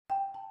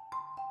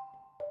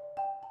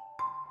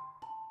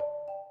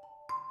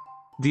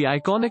The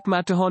iconic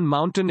Matterhorn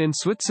mountain in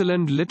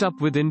Switzerland lit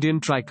up with Indian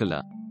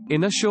tricolor,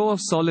 in a show of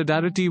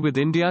solidarity with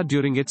India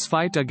during its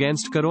fight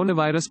against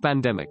coronavirus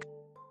pandemic.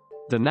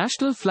 The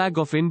national flag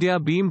of India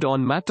beamed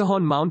on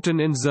Matterhorn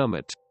mountain in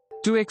Zermatt,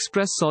 to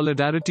express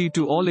solidarity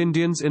to all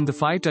Indians in the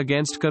fight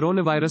against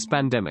coronavirus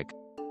pandemic.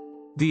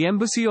 The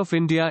Embassy of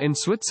India in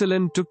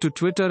Switzerland took to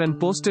Twitter and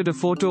posted a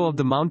photo of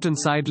the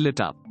mountainside lit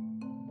up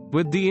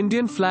with the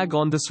Indian flag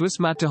on the Swiss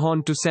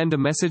Matterhorn to send a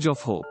message of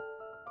hope.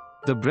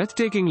 The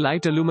breathtaking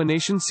light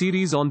illumination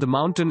series on the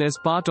mountain is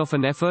part of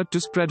an effort to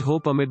spread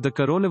hope amid the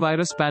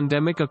coronavirus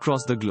pandemic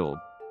across the globe.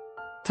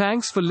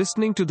 Thanks for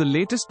listening to the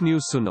latest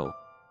News Suno.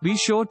 Be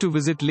sure to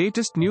visit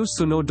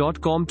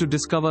latestnewssuno.com to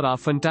discover our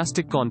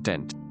fantastic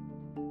content.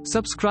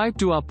 Subscribe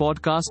to our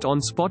podcast on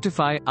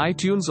Spotify,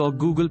 iTunes or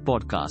Google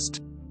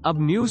Podcast.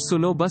 अब news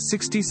सुनो बस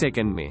 60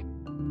 second में।